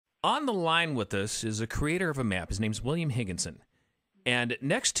On the line with us is a creator of a map. His name's William Higginson. And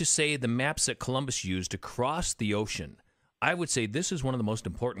next to, say, the maps that Columbus used to cross the ocean, I would say this is one of the most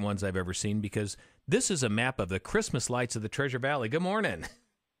important ones I've ever seen because this is a map of the Christmas lights of the Treasure Valley. Good morning.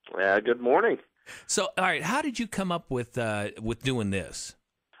 Good morning. So, all right, how did you come up with doing this?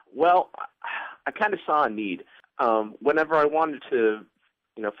 Well, I kind of saw a need. Whenever I wanted to,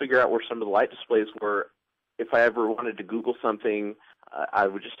 figure out where some of the light displays were, if I ever wanted to Google something, I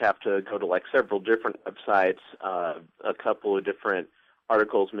would just have to go to like several different websites, a couple of different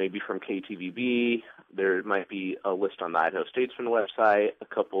articles, maybe from KTVB. There might be a list on the Idaho Statesman website, a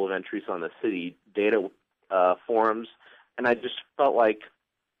couple of entries on the city data forums, and I just felt like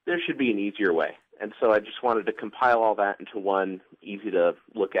there should be an easier way. And so I just wanted to compile all that into one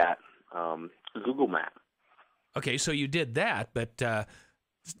easy-to-look at Google map. Okay, so you did that, but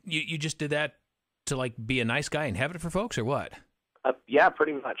you just did that to, like, be a nice guy and have it for folks, or what? Yeah,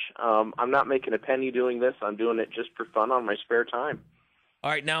 pretty much. I'm not making a penny doing this. I'm doing it just for fun on my spare time. All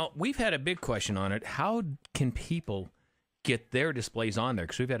right, now, we've had a big question on it. How can people get their displays on there?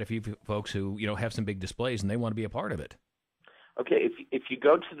 Because we've had a few folks who, have some big displays, and they want to be a part of it. Okay, if you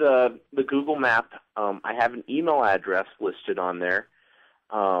go to the Google map, I have an email address listed on there,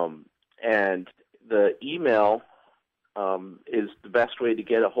 and the email is the best way to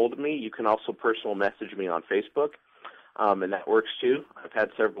get a hold of me. You can also personal message me on Facebook, and that works too. I've had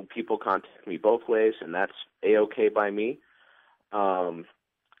several people contact me both ways, and that's A-OK by me. The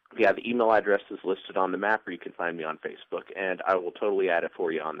email address is listed on the map, or you can find me on Facebook, and I will totally add it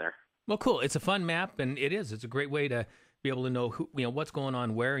for you on there. Well, cool. It's a fun map, and it's a great way to be able to know what's going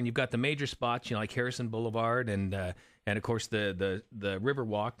on where, and you've got the major spots, like Harrison Boulevard and of course the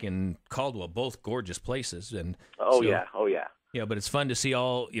Riverwalk and Caldwell, both gorgeous places. And oh yeah. Yeah, but it's fun to see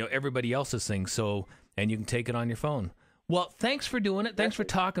all everybody else's things. So, and you can take it on your phone. Well, thanks for doing it. Thanks for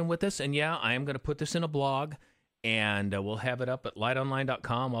talking with us. And yeah, I am going to put this in a blog, and we'll have it up at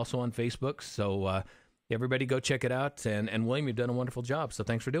LITEonline.com, also on Facebook. So everybody go check it out. And William, you've done a wonderful job. So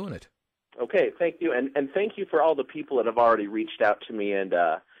thanks for doing it. Okay, thank you, and thank you for all the people that have already reached out to me, and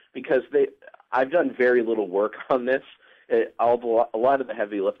because I've done very little work on this. A lot of the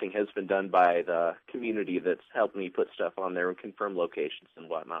heavy lifting has been done by the community that's helped me put stuff on there and confirm locations and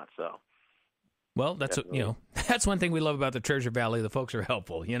whatnot. So, well, that's that's one thing we love about the Treasure Valley. The folks are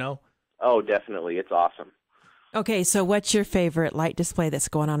helpful, Oh, definitely, it's awesome. Okay, so what's your favorite light display that's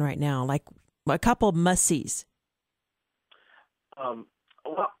going on right now? Like a couple must-sees.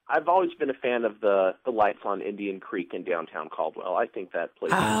 Well, I've always been a fan of the lights on Indian Creek in downtown Caldwell. I think that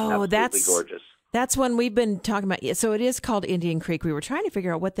place is absolutely gorgeous. That's one we've been talking about. So it is called Indian Creek. We were trying to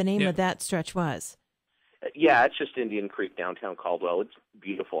figure out what the name of that stretch was. Yeah, it's just Indian Creek, downtown Caldwell. It's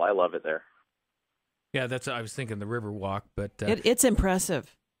beautiful. I love it there. Yeah, I was thinking the Riverwalk, but it's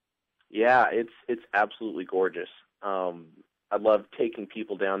impressive. Yeah, it's absolutely gorgeous. I love taking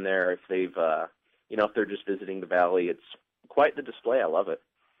people down there if they've if they're just visiting the valley. It's quite the display. I love it.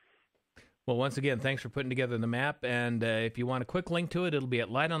 Well, once again, thanks for putting together the map. And if you want a quick link to it, it'll be at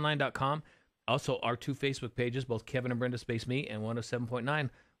LITEonline.com. Also, our two Facebook pages, both Kevin and Brenda Space Me, and 107.9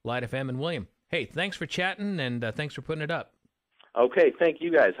 LITE-FM and William. Hey, thanks for chatting, and thanks for putting it up. Okay, thank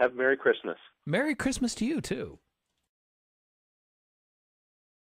you guys. Have a Merry Christmas. Merry Christmas to you, too.